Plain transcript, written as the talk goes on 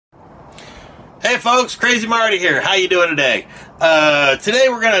Hey folks, Crazy Marty here. How you doing today? Today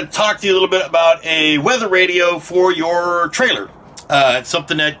we're going to talk to you a little bit about a weather radio for your trailer. It's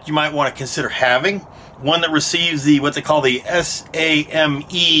something that you might want to consider having. One that receives the what they call the SAME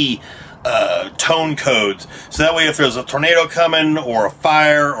tone codes. So that way if there's a tornado coming or a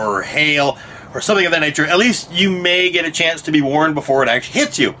fire or hail or something of that nature, at least you may get a chance to be warned before it actually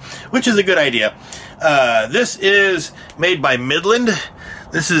hits you, which is a good idea. This is made by Midland.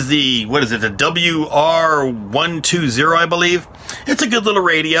 This is the, what is it, the WR120, I believe. It's a good little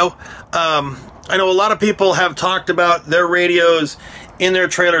radio. I know a lot of people have talked about their radios in their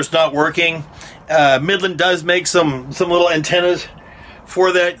trailers not working. Midland does make some little antennas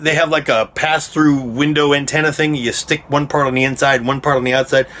for that. They have like a pass-through window antenna thing. You stick one part on the inside, one part on the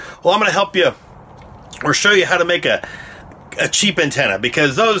outside. Well, I'm going to help you or show you how to make a cheap antenna,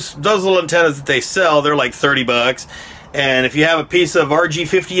 because those little antennas that they sell, they're like 30 bucks. And if you have a piece of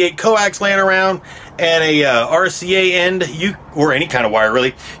RG58 coax laying around and a RCA end, or any kind of wire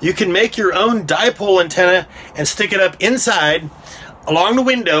really, you can make your own dipole antenna and stick it up inside along the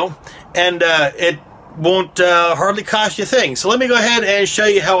window, and it won't hardly cost you a thing. So let me go ahead and show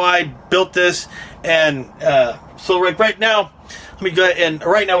you how I built this. And so right now, let me go ahead and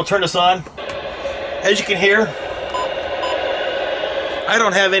right now we'll turn this on. As you can hear, I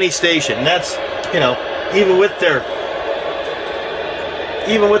don't have any station. That's, you know, even with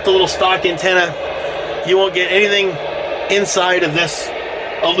the little stock antenna, you won't get anything inside of this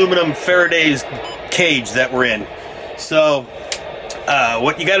aluminum Faraday's cage that we're in. So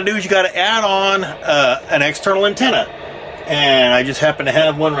what you got to do is you got to add on an external antenna, and I just happen to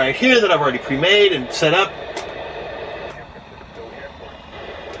have one right here that I've already pre-made and set up.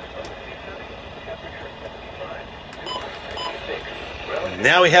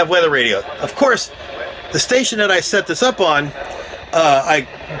 Now we have weather radio. Of course, the station that I set this up on, I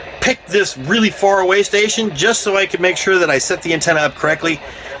picked this really far away station just so I could make sure that I set the antenna up correctly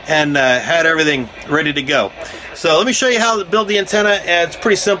and had everything ready to go. So let me show you how to build the antenna, and it's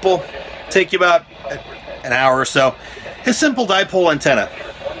pretty simple. Take you about an hour or so. It's a simple dipole antenna.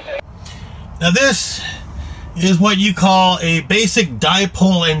 Now this is what you call a basic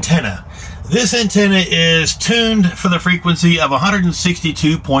dipole antenna. This antenna is tuned for the frequency of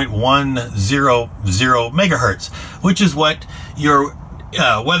 162.100 megahertz, which is what your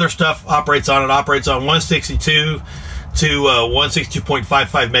weather stuff operates on. It operates on 162 to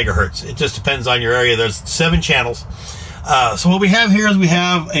 162.55 megahertz. It just depends on your area. There's 7 channels. So what we have here is we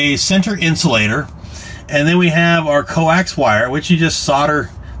have a center insulator, and then we have our coax wire, which you just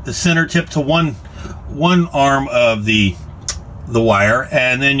solder the center tip to one arm of the wire,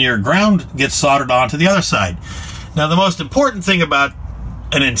 and then your ground gets soldered onto the other side. Now the most important thing about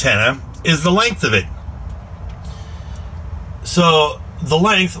an antenna is the length of it. So the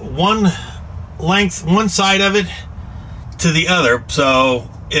length, one side of it to the other, so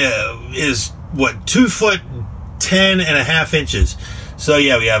is what, 2 foot 10.5 inches. So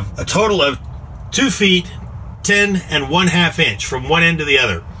yeah, we have a total of 2 feet 10.5 inch from one end to the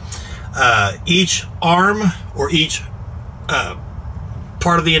other. Each arm, or each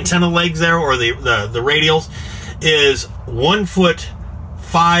part of the antenna legs there, or the radials, is 1 foot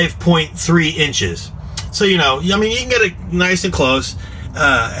 5.3 inches. So, you know, I mean, you can get it nice and close,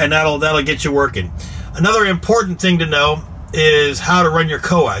 and that'll get you working. Another important thing to know is how to run your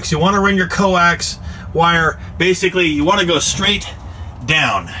coax. You want to run your coax wire, basically you want to go straight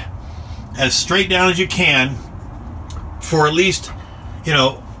down, as straight down as you can, for at least, you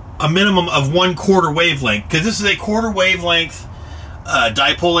know, a minimum of 1/4 wavelength, because this is a 1/4 wavelength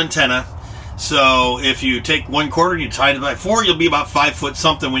dipole antenna. So if you take 1/4 and you divide it by 4, you'll be about 5 foot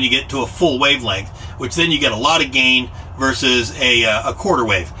something when you get to a full wavelength, which then you get a lot of gain versus a 1/4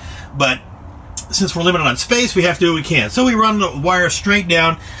 wave. But since we're limited on space, we have to do what we can. So we run the wire straight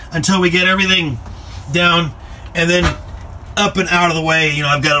down until we get everything down, and then up and out of the way. You know,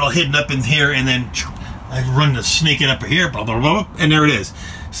 I've got it all hidden up in here, and then I run the snake it up here, blah, blah, blah, and there it is.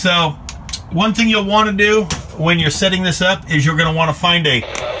 So one thing you'll want to do when you're setting this up is you're going to want to find a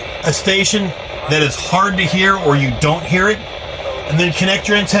station that is hard to hear, or you don't hear it, and then connect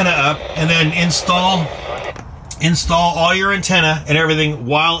your antenna up, and then install all your antenna and everything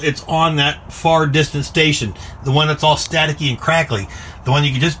while it's on that far distant station, the one that's all staticky and crackly, the one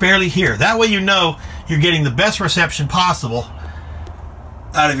you can just barely hear. That way you know you're getting the best reception possible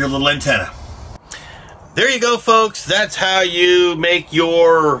out of your little antenna. There you go, folks. That's how you make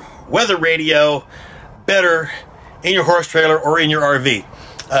your weather radio better in your horse trailer or in your RV.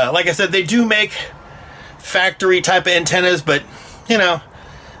 Like I said, they do make factory type of antennas, but you know,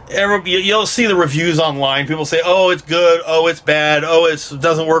 you'll see the reviews online. People say, oh, it's good, oh, it's bad, oh, it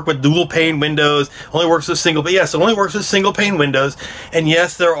doesn't work with dual pane windows, only works with single. But yes, it only works with single pane windows. And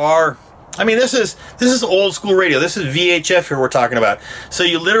yes, there are, I mean, this is old school radio. This is VHF here we're talking about. So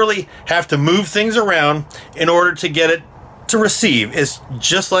you literally have to move things around in order to get it to receive. It's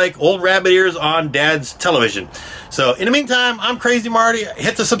just like old rabbit ears on Dad's television. So in the meantime, I'm Crazy Marty.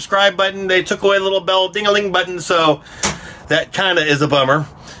 Hit the subscribe button. They took away the little bell ding-a-ling button, so that kind of is a bummer.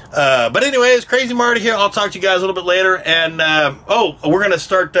 But anyways, Crazy Marty here. I'll talk to you guys a little bit later. And oh, we're gonna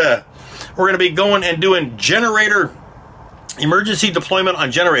start. We're gonna be going and doing generator emergency deployment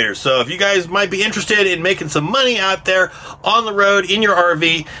on generators. So if you guys might be interested in making some money out there on the road in your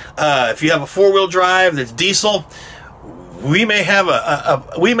RV, if you have a 4-wheel drive that's diesel, we may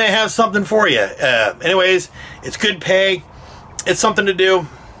have something for you. Anyways, it's good pay. It's something to do.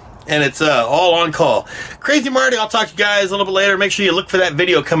 And it's all on call. Crazy Marty, I'll talk to you guys a little bit later. Make sure you look for that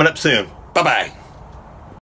video coming up soon. Bye-bye.